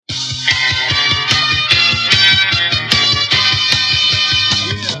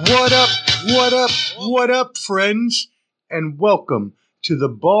What up, what up, what up, friends? And welcome to the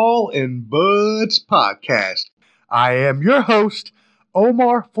Ball and Buds podcast. I am your host,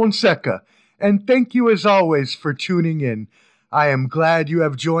 Omar Fonseca, and thank you as always for tuning in. I am glad you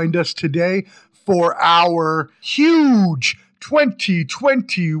have joined us today for our huge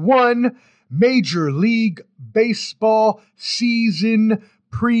 2021 Major League Baseball season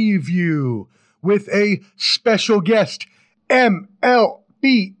preview with a special guest,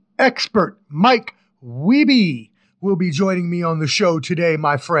 MLB expert Mike Wiebe will be joining me on the show today,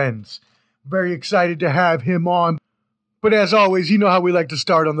 my friends. Very excited to have him on. But as always, you know how we like to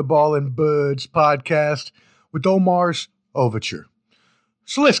start on the Ball and Buds podcast with Omar's Overture.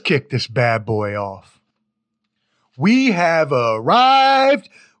 So let's kick this bad boy off. We have arrived.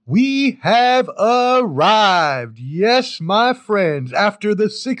 We have arrived. Yes, my friends, after the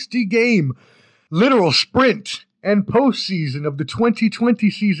 60-game literal sprint and postseason of the 2020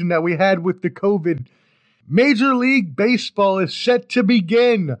 season that we had with the COVID, Major League Baseball is set to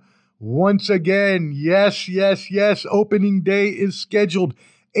begin once again. Yes. Opening day is scheduled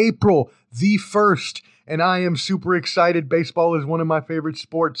April the 1st, and I am super excited. Baseball is one of my favorite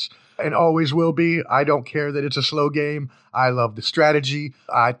sports and always will be. I don't care that it's a slow game. I love the strategy.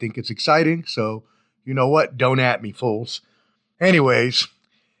 I think it's exciting. So, you know what? Don't at me, fools. Anyways,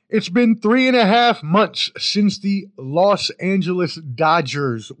 it's been 3.5 months since the Los Angeles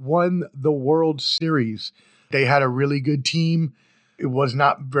Dodgers won the World Series. They had a really good team. It was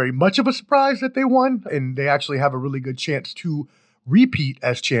not very much of a surprise that they won, and they actually have a really good chance to repeat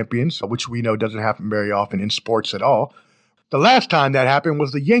as champions, which we know doesn't happen very often in sports at all. The last time that happened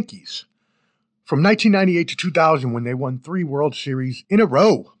was the Yankees from 1998 to 2000 when they won 3 World Series in a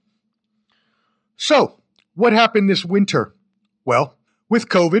row. So, what happened this winter? Well, with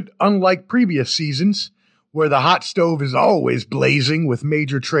COVID, unlike previous seasons, where the hot stove is always blazing with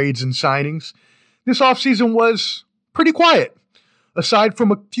major trades and signings, this offseason was pretty quiet. Aside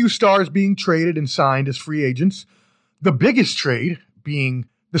from a few stars being traded and signed as free agents, the biggest trade being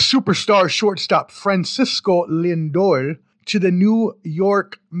the superstar shortstop Francisco Lindor to the New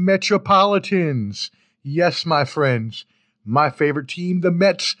York Metropolitans. Yes, my friends, my favorite team, the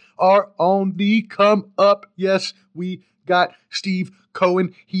Mets, are on the come up. Yes, we got Steve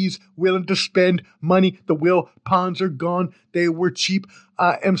Cohen. He's willing to spend money. The Will Ponds are gone. They were cheap.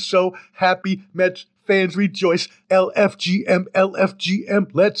 I am so happy. Mets fans rejoice. LFGM, LFGM.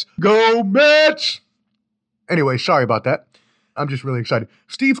 Let's go, Mets! Anyway, sorry about that. I'm just really excited.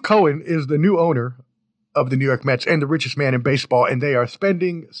 Steve Cohen is the new owner of the New York Mets and the richest man in baseball, and they are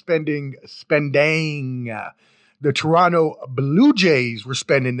spending. The Toronto Blue Jays were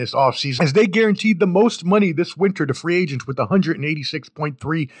spending this offseason as they guaranteed the most money this winter to free agents with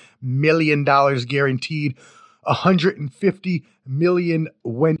 $186.3 million guaranteed. $150 million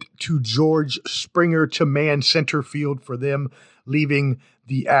went to George Springer to man center field for them, leaving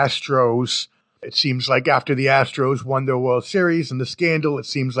the Astros. It seems like after the Astros won their World Series and the scandal, it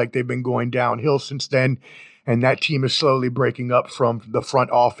seems like they've been going downhill since then, and that team is slowly breaking up from the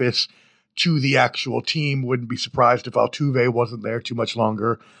front office to the actual team. Wouldn't be surprised if Altuve wasn't there too much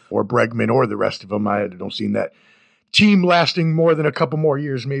longer, or Bregman, or the rest of them. I don't see that team lasting more than a couple more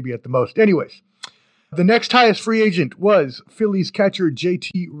years, maybe at the most. Anyways, the next highest free agent was Phillies catcher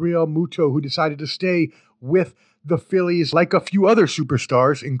JT Realmuto, who decided to stay with the Phillies like a few other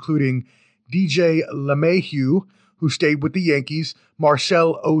superstars, including DJ LeMahieu, who stayed with the Yankees,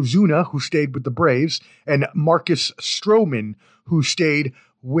 Marcell Ozuna, who stayed with the Braves, and Marcus Stroman, who stayed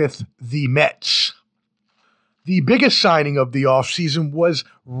with the Mets. The biggest signing of the offseason was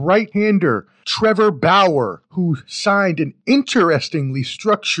right-hander Trevor Bauer, who signed an interestingly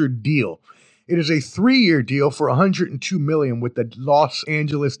structured deal. It is a 3-year deal for $102 million with the Los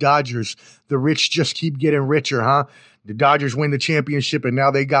Angeles Dodgers. The rich just keep getting richer, huh? The Dodgers win the championship, and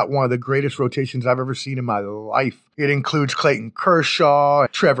now they got one of the greatest rotations I've ever seen in my life. It includes Clayton Kershaw,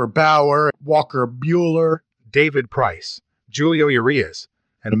 Trevor Bauer, Walker Buehler, David Price, Julio Urias.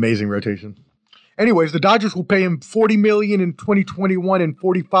 An amazing rotation. Anyways, the Dodgers will pay him $40 million in 2021 and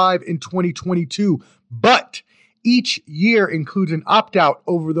 $45 in 2022, but each year includes an opt-out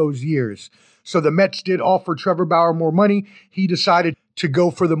over those years. So the Mets did offer Trevor Bauer more money. He decided to go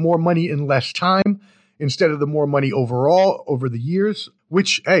for the more money in less time instead of the more money overall over the years,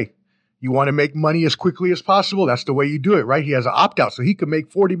 which, hey, you want to make money as quickly as possible. That's the way you do it, right? He has an opt-out, so he could make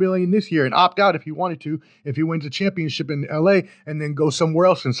 $40 million this year and opt out if he wanted to, if he wins a championship in LA, and then go somewhere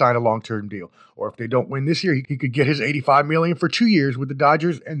else and sign a long-term deal. Or if they don't win this year, he could get his $85 million for 2 years with the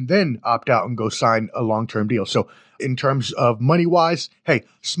Dodgers and then opt out and go sign a long-term deal. So in terms of money-wise, hey,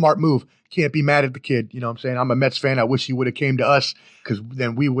 smart move. Can't be mad at the kid. You know what I'm saying? I'm a Mets fan. I wish he would have came to us because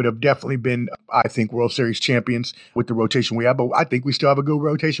then we would have definitely been, I think, World Series champions with the rotation we have. But I think we still have a good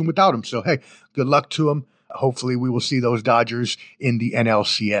rotation without him. So, hey, good luck to him. Hopefully we will see those Dodgers in the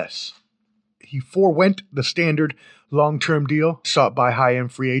NLCS. He forewent the standard long-term deal sought by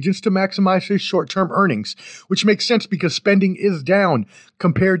high-end free agents to maximize his short-term earnings, which makes sense because spending is down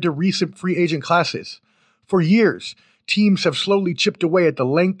compared to recent free agent classes. For years, teams have slowly chipped away at the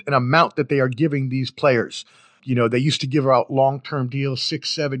length and amount that they are giving these players. You know, they used to give out long-term deals,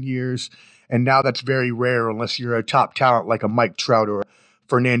 6-7 years, and now that's very rare unless you're a top talent like a Mike Trout or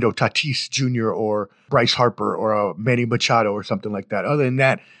Fernando Tatis Jr. or Bryce Harper or a Manny Machado or something like that. Other than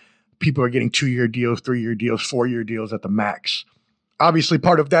that, people are getting 2-year deals, 3-year deals, 4-year deals at the max. Obviously,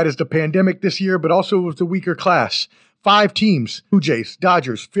 part of that is the pandemic this year, but also it was the weaker class. 5 teams, Blue Jays,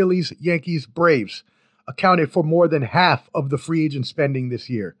 Dodgers, Phillies, Yankees, Braves, accounted for more than half of the free agent spending this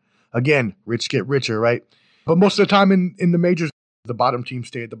year. Again, rich get richer, right? But most of the time in the majors, the bottom teams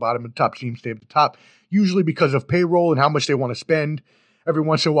stay at the bottom and the top teams stay at the top, usually because of payroll and how much they want to spend. Every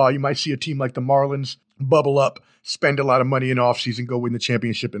once in a while, you might see a team like the Marlins bubble up, spend a lot of money in offseason, go win the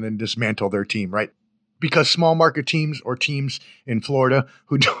championship, and then dismantle their team, right? Because small market teams or teams in Florida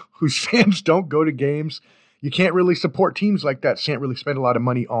whose fans don't go to games, you can't really support teams like that, can't really spend a lot of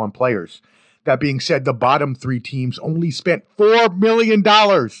money on players. That being said, the bottom 3 teams only spent $4 million.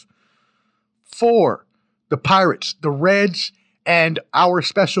 4. The Pirates, the Reds, and our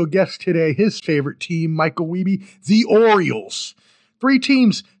special guest today, his favorite team, Michael Wiebe, the Orioles. 3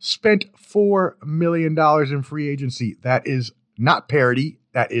 teams spent $4 million in free agency. That is not parity.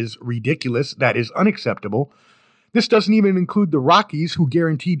 That is ridiculous. That is unacceptable. This doesn't even include the Rockies, who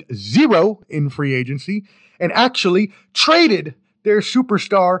guaranteed 0 in free agency and actually traded their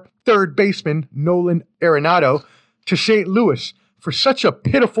superstar third baseman, Nolan Arenado, to St. Louis for such a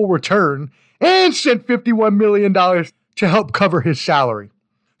pitiful return and sent $51 million to help cover his salary.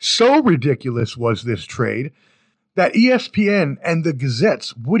 So ridiculous was this trade that ESPN and the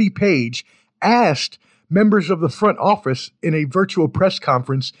Gazette's Woody Page asked members of the front office in a virtual press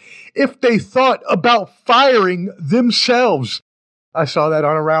conference if they thought about firing themselves. I saw that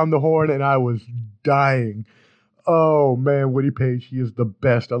on Around the Horn and I was dying. Oh, man, Woody Page, he is the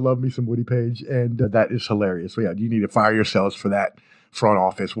best. I love me some Woody Page, and that is hilarious. So, yeah, you need to fire yourselves for that front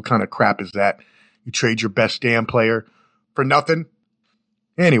office. What kind of crap is that? You trade your best damn player for nothing?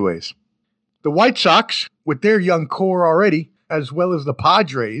 Anyways, the White Sox, with their young core already, as well as the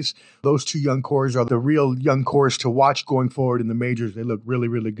Padres, those 2 young cores are the real young cores to watch going forward in the majors. They look really,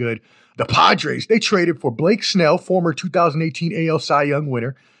 really good. The Padres, they traded for Blake Snell, former 2018 AL Cy Young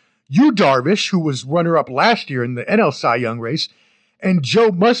winner, Yu Darvish, who was runner-up last year in the NL Cy Young race, and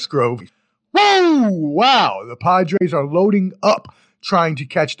Joe Musgrove. Whoa! Wow! The Padres are loading up trying to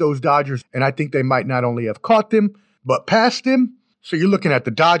catch those Dodgers, and I think they might not only have caught them, but passed them. So you're looking at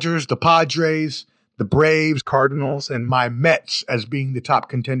the Dodgers, the Padres, the Braves, Cardinals, and my Mets as being the top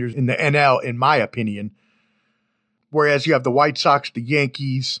contenders in the NL, in my opinion. Whereas you have the White Sox, the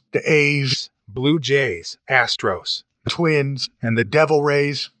Yankees, the A's, Blue Jays, Astros, Twins, and the Devil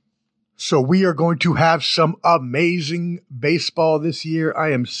Rays. So we are going to have some amazing baseball this year.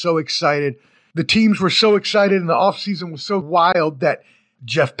 I am so excited. The teams were so excited and the offseason was so wild that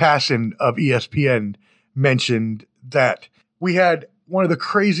Jeff Passan of ESPN mentioned that we had one of the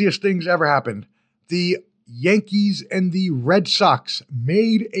craziest things ever happen. The Yankees and the Red Sox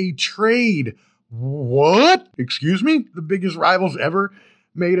made a trade. What? Excuse me? The biggest rivals ever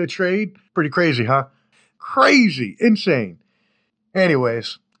made a trade? Pretty crazy, huh? Crazy. Insane.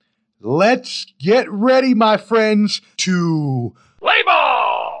 Anyways, let's get ready, my friends, to play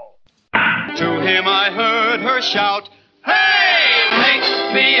ball! To him I heard her shout, hey,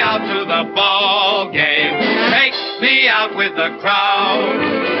 take me out to the ball game. Take me out with the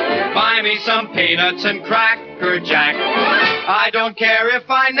crowd. Buy me some peanuts and Cracker Jack. I don't care if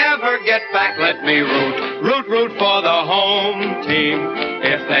I never get back. Let me root for the home team.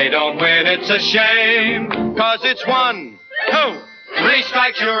 If they don't win, it's a shame. 'Cause it's 1, 2, 3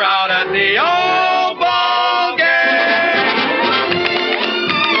 strikes, you're out at the old ball game.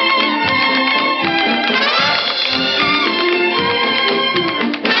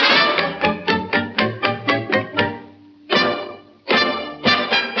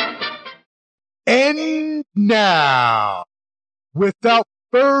 And now, without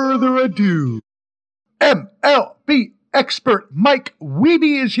further ado, MLB expert Mike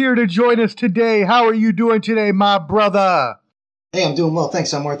Wiebe is here to join us today. How are you doing today, my brother? Hey, I'm doing well.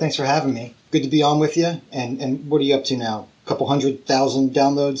 Thanks, Amar. Thanks for having me. Good to be on with you. And what are you up to now? A couple 100,000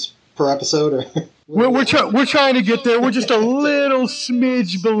 downloads per episode? Or we're trying to get there. We're just a little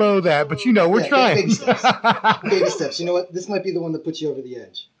smidge below that, but we're trying. Baby steps. Baby steps. You know what? This might be the one that puts you over the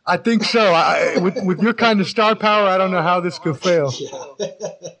edge. I think so. With your kind of star power, I don't know how this could fail. Yeah.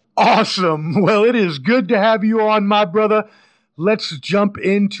 Awesome. Well, it is good to have you on, my brother. Let's jump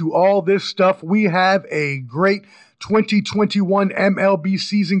into all this stuff. We have a great 2021 MLB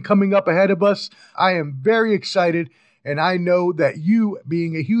season coming up ahead of us. I am very excited, and I know that you,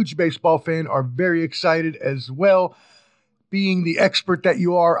 being a huge baseball fan, are very excited as well. Being the expert that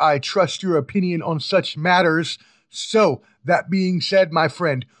you are, I trust your opinion on such matters. So, that being said, my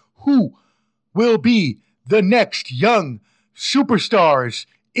friend, who will be the next young superstars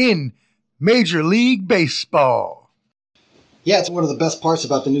in Major League Baseball? Yeah, it's one of the best parts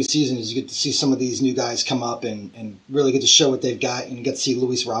about the new season is you get to see some of these new guys come up and really get to show what they've got. And you get to see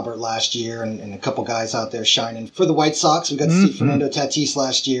Luis Robert last year and a couple guys out there shining. For the White Sox, we got to see Fernando Tatis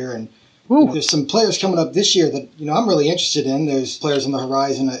last year. And there's some players coming up this year that I'm really interested in. There's players on the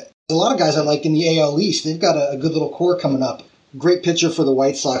horizon. A lot of guys I like in the AL East. They've got a good little core coming up. Great pitcher for the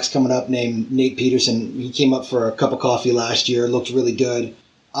White Sox coming up named Nate Peterson. He came up for a cup of coffee last year, looked really good.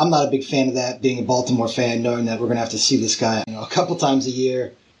 I'm not a big fan of that, being a Baltimore fan, knowing that we're going to have to see this guy a couple times a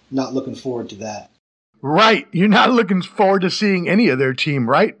year. Not looking forward to that. Right. You're not looking forward to seeing any of their team,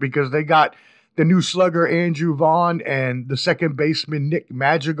 right? Because they got the new slugger Andrew Vaughn and the second baseman Nick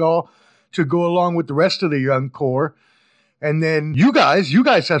Madrigal to go along with the rest of the young core. And then you guys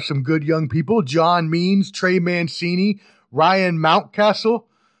have some good young people. John Means, Trey Mancini, Ryan Mountcastle.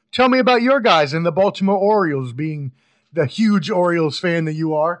 Tell me about your guys in the Baltimore Orioles, being the huge Orioles fan that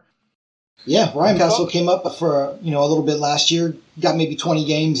you are. Yeah, Ryan Mountcastle came up for a little bit last year, got maybe 20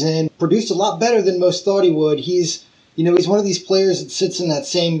 games in, produced a lot better than most thought he would. He's one of these players that sits in that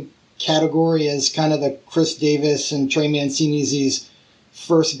same category as kind of the Chris Davis and Trey Mancini's, these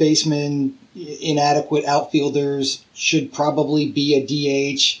first baseman, inadequate outfielders, should probably be a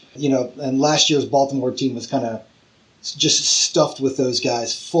DH. And last year's Baltimore team was kind of just stuffed with those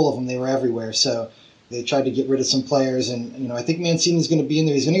guys, full of them. They were everywhere. So they tried to get rid of some players, and I think Mancini's going to be in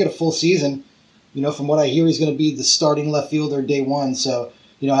there. He's going to get a full season. From what I hear, he's going to be the starting left fielder day one. So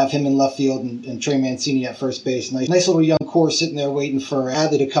have him in left field and Trey Mancini at first base. Nice little young core sitting there waiting for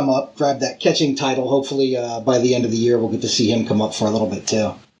Adley to come up, grab that catching title. Hopefully by the end of the year, we'll get to see him come up for a little bit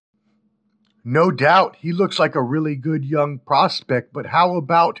too. No doubt, he looks like a really good young prospect. But how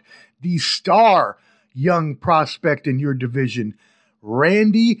about the star young prospect in your division,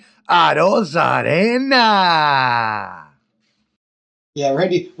 Randy Arozarena? Yeah,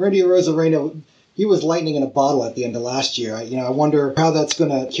 Randy Arozarena, he was lightning in a bottle at the end of last year. I wonder how that's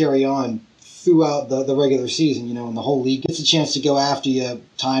going to carry on throughout the regular season, and the whole league gets a chance to go after you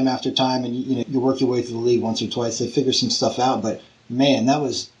time after time, and you work your way through the league once or twice. They figure some stuff out, but man, that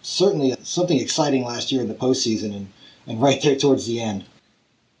was certainly something exciting last year in the postseason and right there towards the end.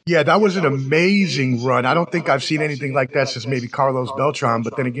 Yeah, that was an amazing run. I don't think I've seen anything like that since maybe Carlos Beltran,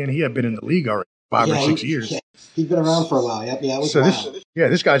 but then again, he had been in the league already 5 or 6 years. Yeah, he'd been around for a while. Yep, yeah, it was wild.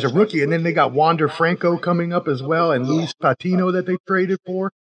 This guy's a rookie, and then they got Wander Franco coming up as well, and Luis Patino that they traded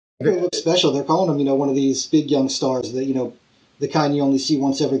for. They look special. They're calling him, one of these big young stars that, the kind you only see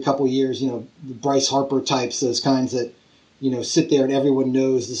once every couple of years, the Bryce Harper types, those kinds that, sit there and everyone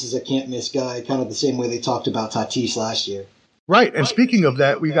knows this is a can't-miss guy, kind of the same way they talked about Tatis last year. Right, and speaking of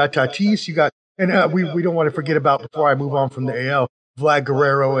that, we got Tatis, we don't want to forget about, before I move on from the AL, Vlad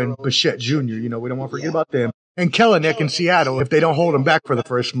Guerrero and Bichette Jr., we don't want to forget about them. And Kelenic in Seattle, if they don't hold him back for the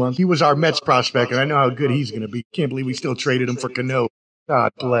first month. He was our Mets prospect, and I know how good he's going to be. Can't believe we still traded him for Cano.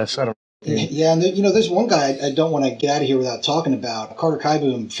 God bless. I don't. Yeah, and there's one guy I don't want to get out of here without talking about, Carter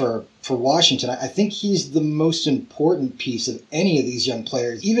Kieboom for Washington. I think he's the most important piece of any of these young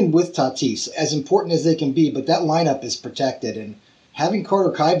players, even with Tatis, as important as they can be, but that lineup is protected. And having Carter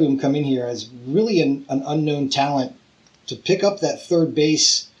Kieboom come in here as really an unknown talent to pick up that third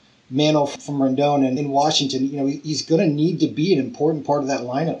base mantle from Rendon and in Washington, he's going to need to be an important part of that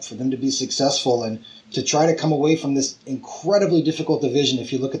lineup for them to be successful and to try to come away from this incredibly difficult division.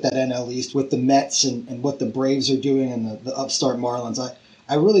 If you look at that NL East with the Mets and what the Braves are doing and the upstart Marlins,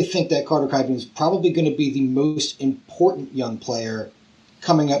 I really think that Carter Kieboom is probably going to be the most important young player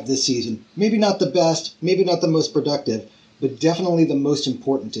coming up this season. Maybe not the best, maybe not the most productive, but definitely the most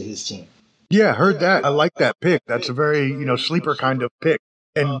important to his team. Yeah, heard that. I like that pick. That's a very, sleeper kind of pick.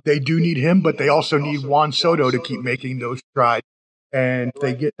 And they do need him, but they also need Juan Soto to keep making those strides. And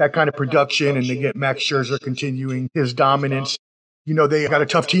they get that kind of production, and they get Max Scherzer continuing his dominance. They got a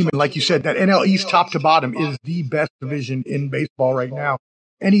tough team. And like you said, that NL East top to bottom is the best division in baseball right now.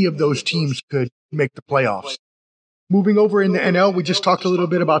 Any of those teams could make the playoffs. Moving over in the NL, we just talked a little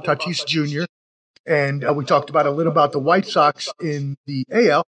bit about Tatis Jr., and we talked about a little about the White Sox in the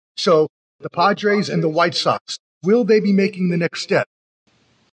AL. So the Padres and the White Sox, will they be making the next step?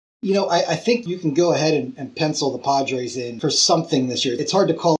 I think you can go ahead and pencil the Padres in for something this year. It's hard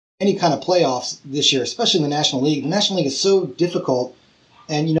to call any kind of playoffs this year, especially in the National League. The National League is so difficult,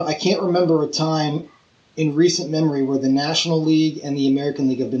 and I can't remember a time in recent memory where the National League and the American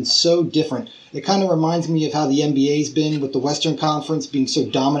League have been so different. It kind of reminds me of how the NBA's been with the Western Conference being so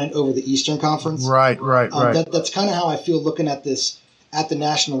dominant over the Eastern Conference. Right. That's kind of how I feel looking at this at the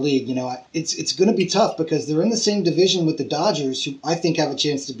National League. It's going to be tough because they're in the same division with the Dodgers, who I think have a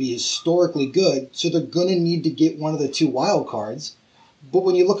chance to be historically good. So they're going to need to get one of the two wild cards. But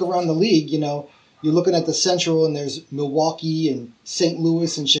when you look around the league, you're looking at the Central, and there's Milwaukee and St.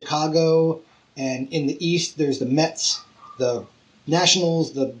 Louis and Chicago. And in the East, there's the Mets, the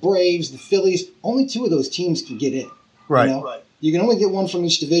Nationals, the Braves, the Phillies. Only two of those teams can get in. Right. You can only get one from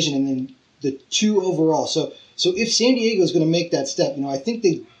each division, and then the two overall. So if San Diego is going to make that step, I think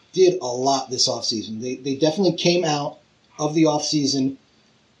they did a lot this offseason. They definitely came out of the offseason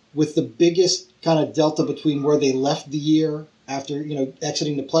with the biggest kind of delta between where they left the year after,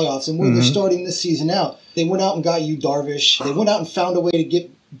 exiting the playoffs and where they're starting this season out. They went out and got Yu Darvish. They went out and found a way to get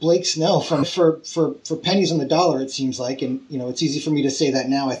Blake Snell for pennies on the dollar, it seems like. And, it's easy for me to say that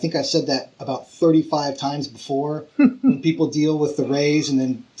now. I think I've said that about 35 times before when people deal with the Rays and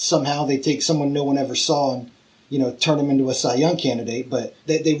then somehow they take someone no one ever saw and, turn him into a Cy Young candidate. But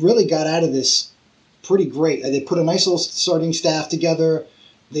they really got out of this pretty great. They put a nice little starting staff together.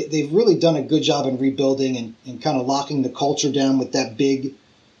 They've really done a good job in rebuilding and kind of locking the culture down with that big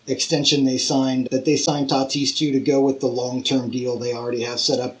extension they signed Tatis to go with the long-term deal they already have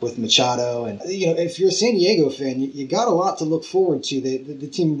set up with Machado. And, if you're a San Diego fan, you got a lot to look forward to. The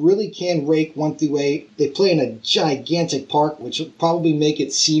team really can rake 1 through 8. They play in a gigantic park, which will probably make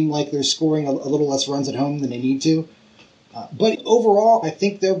it seem like they're scoring a little less runs at home than they need to. But overall, I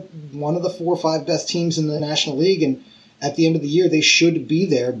think they're one of the 4 or 5 best teams in the National League. And at the end of the year, they should be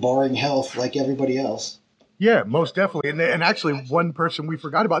there, barring health, like everybody else. Yeah, most definitely. And actually, one person we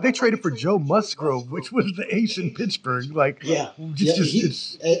forgot about, they traded for Joe Musgrove, which was the ace in Pittsburgh. I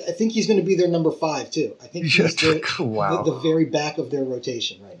think he's going to be their number 5, too. I think he's the very back of their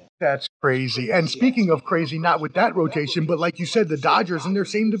rotation right now. That's crazy. And speaking of crazy, not with that rotation, but like you said, the Dodgers in their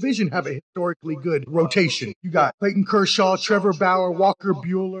same division have a historically good rotation. You got Clayton Kershaw, Trevor Bauer, Walker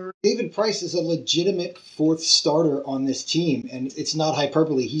Buehler. David Price is a legitimate 4th starter on this team, and it's not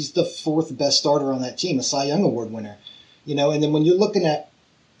hyperbole. He's the 4th best starter on that team, a Cy Young Award winner. And then when you're looking at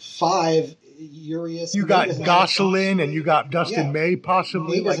 5, Urias. You got Gosselin and you got Dustin May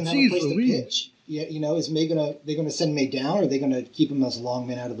possibly. May doesn't have a place to pitch. Is May they're gonna send May down, or are they gonna keep him as a long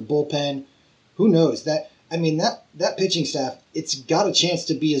man out of the bullpen? Who knows? That pitching staff, it's got a chance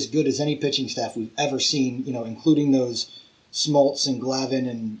to be as good as any pitching staff we've ever seen, including those Smoltz and Glavine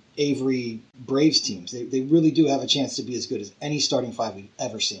and Avery Braves teams. They really do have a chance to be as good as any starting 5 we've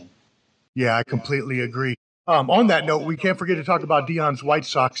ever seen. Yeah, I completely agree. On that note, we can't forget to talk about Dion's White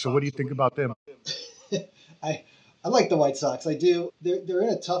Sox. So what do you think about them? I like the White Sox. I do. They're in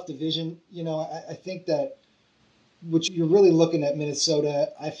a tough division. I think that which you're really looking at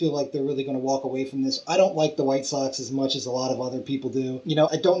Minnesota, I feel like they're really going to walk away from this. I don't like the White Sox as much as a lot of other people do.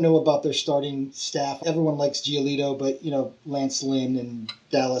 I don't know about their starting staff. Everyone likes Giolito, but, Lance Lynn and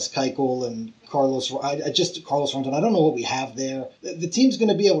Dallas Keuchel and Carlos Rodon. I don't know what we have there. The team's going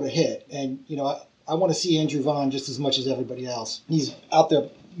to be able to hit. And, I want to see Andrew Vaughn just as much as everybody else. He's out there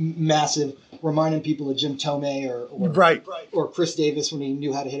massive, reminding people of Jim Thome or Chris Davis when he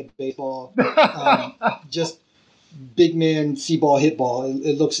knew how to hit a baseball. Just big man, see ball, hit ball.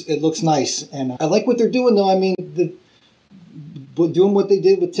 It looks nice, and I like what they're doing. Though doing what they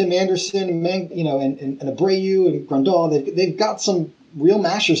did with Tim Anderson and and Abreu and Grandal, they've got some real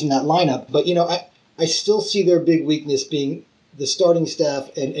mashers in that lineup. But I still see their big weakness being the starting staff,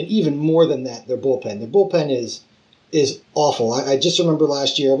 and even more than that, their bullpen. Their bullpen is awful. I just remember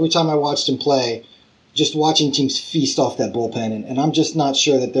last year, every time I watched him play, just watching teams feast off that bullpen, and I'm just not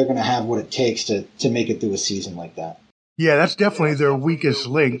sure that they're going to have what it takes to make it through a season like that. Yeah, that's definitely their weakest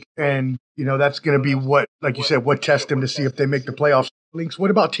link, and that's going to be what, like you said, what tests them to see if they make the playoffs. Links. What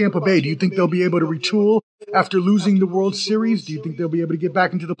about Tampa Bay? Do you think they'll be able to retool after losing the World Series? Do you think they'll be able to get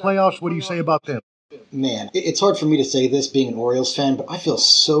back into the playoffs? What do you say about them? Man, it's hard for me to say this being an Orioles fan, but I feel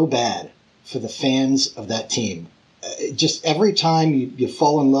so bad for the fans of that team. Just every time you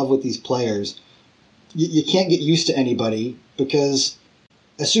fall in love with these players, you can't get used to anybody because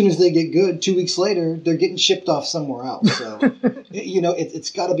as soon as they get good, 2 weeks later, they're getting shipped off somewhere else. So, it's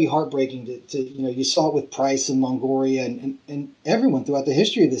got to be heartbreaking to you saw it with Price and Longoria and everyone throughout the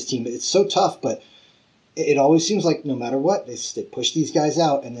history of this team. It's so tough, but it always seems like no matter what, they push these guys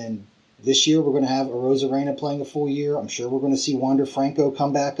out. And then this year we're going to have Arozarena playing a full year. I'm sure we're going to see Wander Franco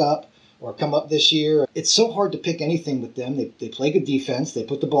come back up or come up this year. It's so hard to pick anything with them. They play good defense. They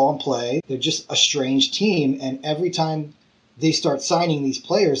put the ball in play. They're just a strange team. And every time they start signing these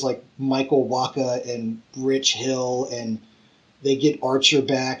players like Michael Waka and Rich Hill and they get Archer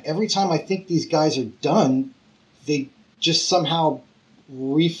back, every time I think these guys are done, they just somehow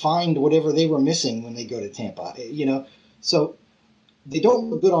refined whatever they were missing when they go to Tampa. So they don't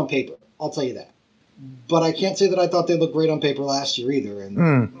look good on paper. I'll tell you that. But I can't say that I thought they looked great on paper last year either.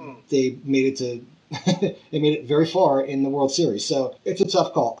 And they made it very far in the World Series. So it's a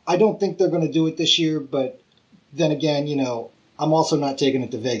tough call. I don't think they're going to do it this year, but then again, I'm also not taking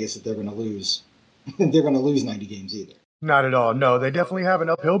it to Vegas that they're going to lose. They're going to lose 90 games either. Not at all. No, they definitely have an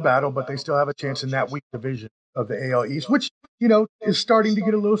uphill battle, but they still have a chance in that weak division of the AL East, which, is starting to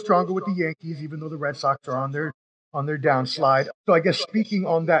get a little stronger with the Yankees, even though the Red Sox are on their downslide. So I guess speaking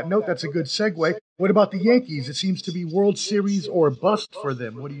on that note, that's a good segue. What about the Yankees? It seems to be World Series or bust for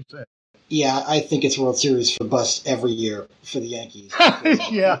them. What do you say? Yeah, I think it's World Series for bust every year for the Yankees.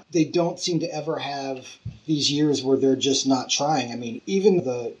 Yeah. They don't seem to ever have these years where they're just not trying. I mean, even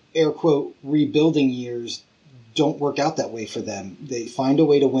the air quote rebuilding years don't work out that way for them. They find a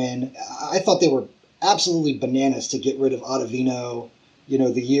way to win. I thought they were absolutely bananas to get rid of Ottavino,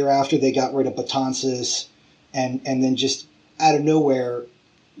 the year after they got rid of Betances, and then just out of nowhere,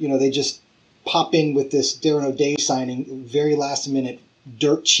 they just pop in with this Darren O'Day signing, very last minute,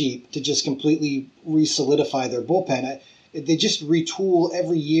 dirt cheap, to just completely re-solidify their bullpen. They just retool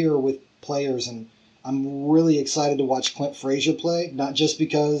every year with players, and I'm really excited to watch Clint Frazier play, not just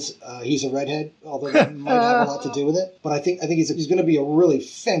because he's a redhead, although that might have a lot to do with it, but I think he's going to be a really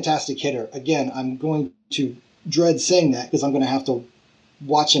fantastic hitter. Again, I'm going to dread saying that because I'm going to have to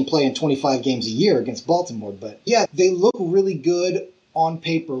watch him play in 25 games a year against Baltimore. But yeah, they look really good on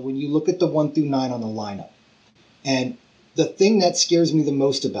paper when you look at the 1 through 9 on the lineup. And the thing that scares me the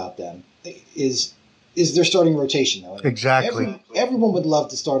most about them is their starting rotation, though. Exactly. Everyone would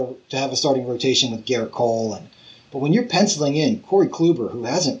love to have a starting rotation with Garrett Cole, but when you're penciling in Corey Kluber,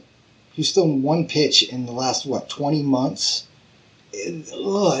 who's thrown one pitch in the last 20 months,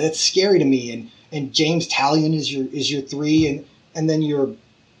 that's scary to me. And James Talion is your 3, and then you're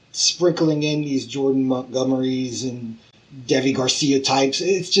sprinkling in these Jordan Montgomerys and Devi Garcia types.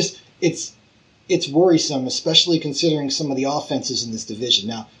 It's worrisome, especially considering some of the offenses in this division.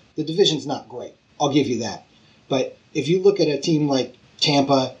 Now, the division's not great. I'll give you that. But if you look at a team like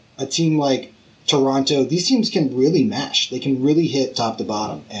Tampa, a team like Toronto, these teams can really mash. They can really hit top to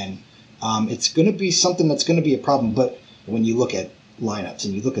bottom. And it's going to be something that's going to be a problem. But when you look at lineups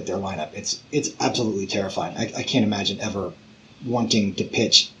and you look at their lineup, it's absolutely terrifying. I can't imagine ever wanting to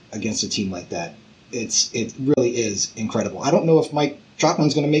pitch against a team like that. It really is incredible. I don't know if Mike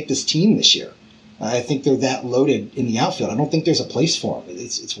Troutman's going to make this team this year. I think they're that loaded in the outfield. I don't think there's a place for him.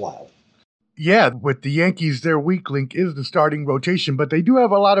 It's wild. Yeah, with the Yankees, their weak link is the starting rotation, but they do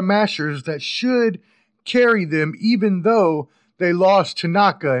have a lot of mashers that should carry them, even though they lost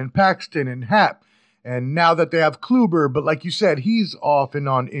Tanaka and Paxton and Happ. And now that they have Kluber, but like you said, he's off and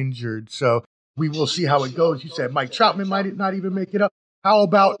on injured. So we will see how it goes. You said Mike Troutman might not even make it up. How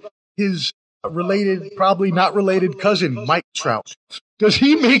about his probably not related cousin, Mike Trout? Does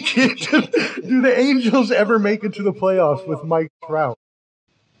he make it? Do the Angels ever make it to the playoffs with Mike Trout?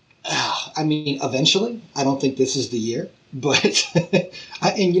 I mean, eventually. I don't think this is the year, but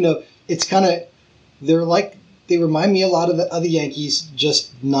it's kind of they remind me a lot of the Yankees,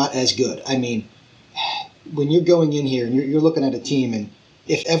 just not as good. I mean, when you're going in here and you're looking at a team, and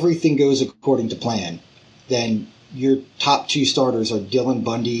if everything goes according to plan, then your top 2 starters are Dylan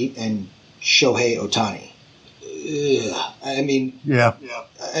Bundy and Shohei Ohtani. I mean, yeah.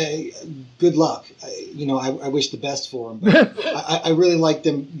 Good luck. I wish the best for him. But I really like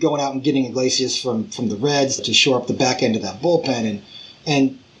them going out and getting Iglesias from the Reds to shore up the back end of that bullpen,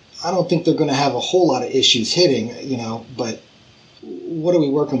 and I don't think they're going to have a whole lot of issues hitting. But what are we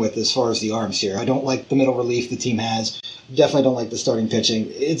working with as far as the arms here? I don't like the middle relief the team has. Definitely don't like the starting pitching.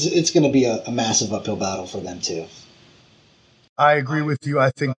 It's going to be a massive uphill battle for them too. I agree with you.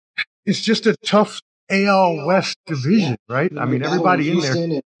 I think it's just a tough AL West division, right? I mean, everybody in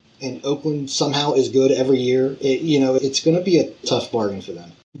there. And Oakland somehow is good every year. It's going to be a tough bargain for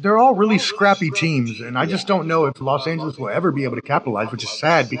them. They're all really scrappy teams, and I just don't know if Los Angeles will ever be able to capitalize, which is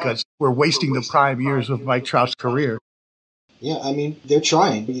sad because we're wasting the prime years of Mike Trout's career. Yeah, I mean, they're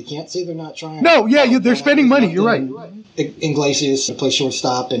trying. You can't say they're not trying. No, yeah, they're spending money. You're right. Iglesias to play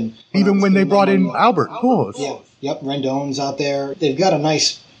shortstop. And even when they brought in Albert Pujols. Yeah, yep, Rendon's out there. They've got a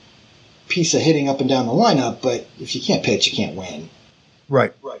nice piece of hitting up and down the lineup, but if you can't pitch, you can't win.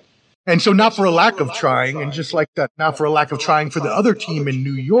 Right. And so not for a lack of trying, and just like that, not for a lack of trying for the other team in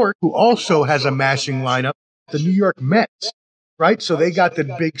New York, who also has a mashing lineup, the New York Mets, right? So they got the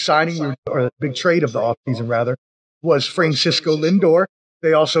big signing, or the big trade of the offseason, rather, was Francisco Lindor.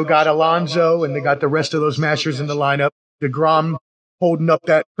 They also got Alonso, and they got the rest of those mashers in the lineup. DeGrom holding up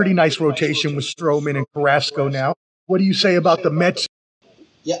that pretty nice rotation with Stroman and Carrasco now. What do you say about the Mets?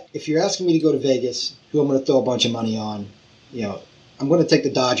 Yeah, if you're asking me to go to Vegas, who I'm going to throw a bunch of money on, I'm going to take the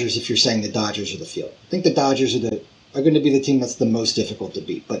Dodgers if you're saying the Dodgers are the field. I think the Dodgers are going to be the team that's the most difficult to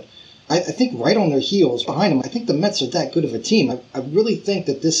beat. But I think right on their heels, behind them, I think the Mets are that good of a team. I really think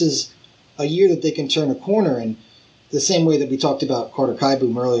that this is a year that they can turn a corner. And the same way that we talked about Carter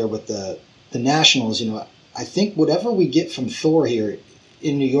Kieboom earlier with the Nationals, I think whatever we get from Thor here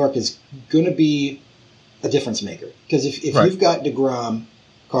in New York is going to be a difference maker. Because if you've got DeGrom,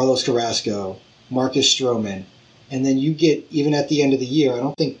 Carlos Carrasco, Marcus Stroman, and then you get, even at the end of the year, I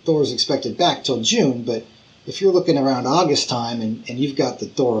don't think Thor's expected back till June, but if you're looking around August time and you've got the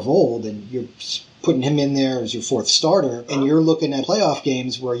Thor of old and you're putting him in there as your fourth starter, and you're looking at playoff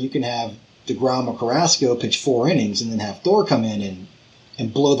games where you can have DeGrom or Carrasco pitch 4 innings and then have Thor come in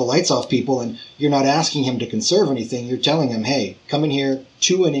and blow the lights off people, and you're not asking him to conserve anything. You're telling him, hey, come in here,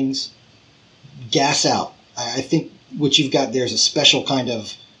 2 innings, gas out. I think what you've got there is a special kind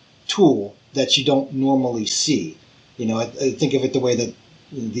of tool that you don't normally see. I think of it the way that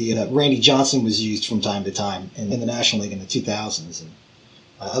the Randy Johnson was used from time to time in the National League in the 2000s. And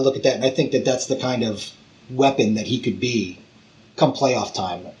I look at that and I think that that's the kind of weapon that he could be come playoff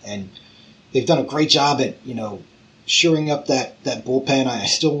time. And they've done a great job at, shoring up that bullpen. I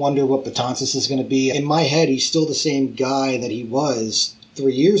still wonder what Betances is going to be. In my head, he's still the same guy that he was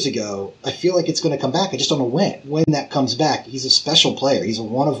 3 years ago. I feel like it's going to come back. I just don't know when that comes back. He's a special player. He's a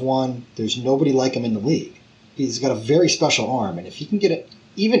one of one. There's nobody like him in the league. He's got a very special arm, and if he can get it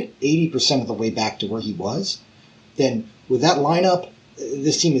even 80% of the way back to where he was, then with that lineup,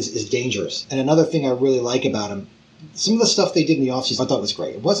 this team is dangerous. And another thing I really like about him, some of the stuff they did in the offseason I thought was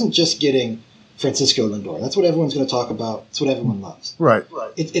great. It wasn't just getting Francisco Lindor. That's what everyone's going to talk about. It's what everyone loves. Right.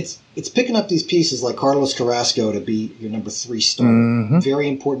 It's picking up these pieces like Carlos Carrasco to be your number 3 starter. Mm-hmm. Very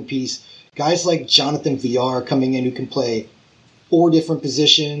important piece. Guys like Jonathan Villar coming in who can play 4 different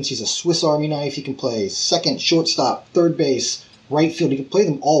positions. He's a Swiss Army knife. He can play second, shortstop, third base, right field. He can play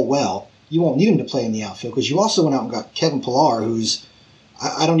them all well. You won't need him to play in the outfield because you also went out and got Kevin Pillar, who's,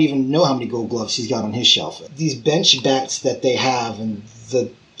 I don't even know how many Gold Gloves he's got on his shelf. These bench bats that they have and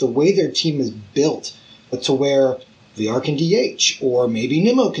the way their team is built to where VR can DH, or maybe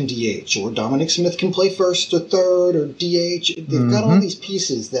Nimmo can DH, or Dominic Smith can play first or third or DH. They've got all these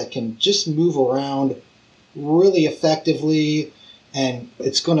pieces that can just move around really effectively. And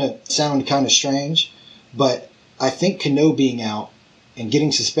it's going to sound kind of strange, but I think Cano being out and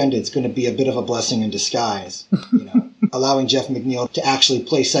getting suspended is going to be a bit of a blessing in disguise. Allowing Jeff McNeil to actually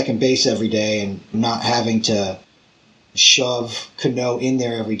play second base every day and not having to shove Cano in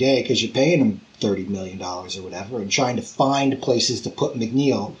there every day because you're paying him $30 million or whatever, and trying to find places to put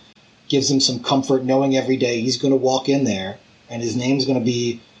McNeil gives him some comfort knowing every day he's going to walk in there and his name's going to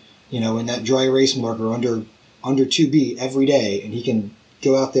be, in that dry erase marker under 2B every day, and he can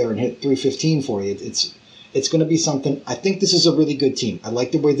go out there and hit 315 for you. It's going to be something. I think this is a really good team. I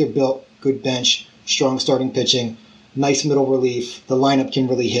like the way they're built. Good bench, strong starting pitching, nice middle relief. The lineup can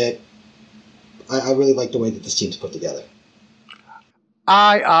really hit. I really like the way that this team's put together.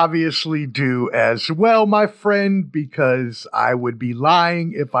 I obviously do as well, my friend, because I would be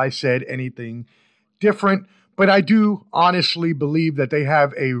lying if I said anything different. But I do honestly believe that they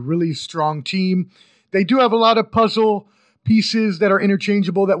have a really strong team. They do have a lot of puzzle pieces that are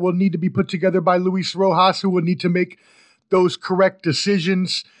interchangeable that will need to be put together by Luis Rojas, who will need to make those correct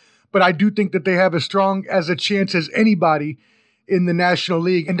decisions. But I do think that they have as strong as a chance as anybody in the National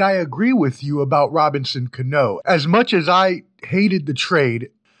League. And I agree with you about Robinson Cano. As much as I hated the trade,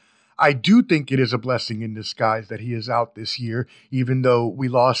 I do think it is a blessing in disguise that he is out this year, even though we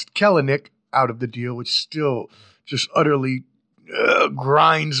lost Kelenic out of the deal, which still just utterly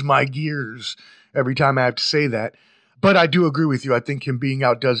grinds my gears every time I have to say that. But I do agree with you. I think him being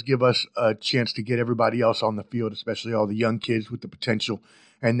out does give us a chance to get everybody else on the field, especially all the young kids with the potential.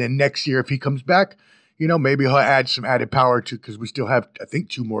 And then next year, if he comes back, maybe he'll add some added power to, because we still have, I think,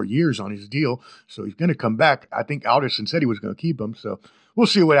 2 more years on his deal. So he's going to come back. I think Alderson said he was going to keep him. So we'll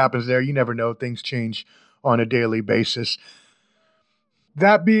see what happens there. You never know. Things change on a daily basis.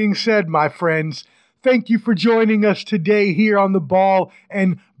 That being said, my friends, thank you for joining us today here on the Ball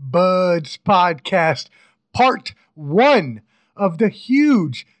and Buds podcast, part 1 of the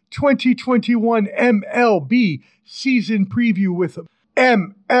huge 2021 MLB season preview with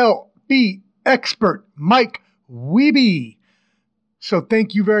MLB expert Mike Wiebe. So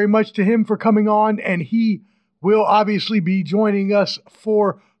thank you very much to him for coming on, and he will obviously be joining us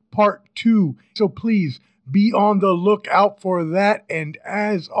for part 2. So please be on the lookout for that. And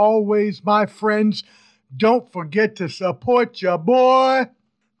as always, my friends, don't forget to support your boy.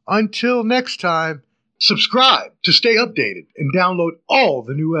 Until next time, subscribe to stay updated and download all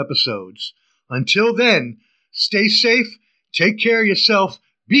the new episodes. Until then, stay safe, take care of yourself,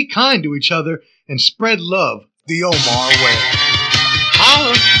 be kind to each other, and spread love the Omar way.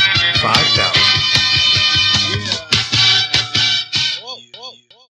 Holla! 5,000.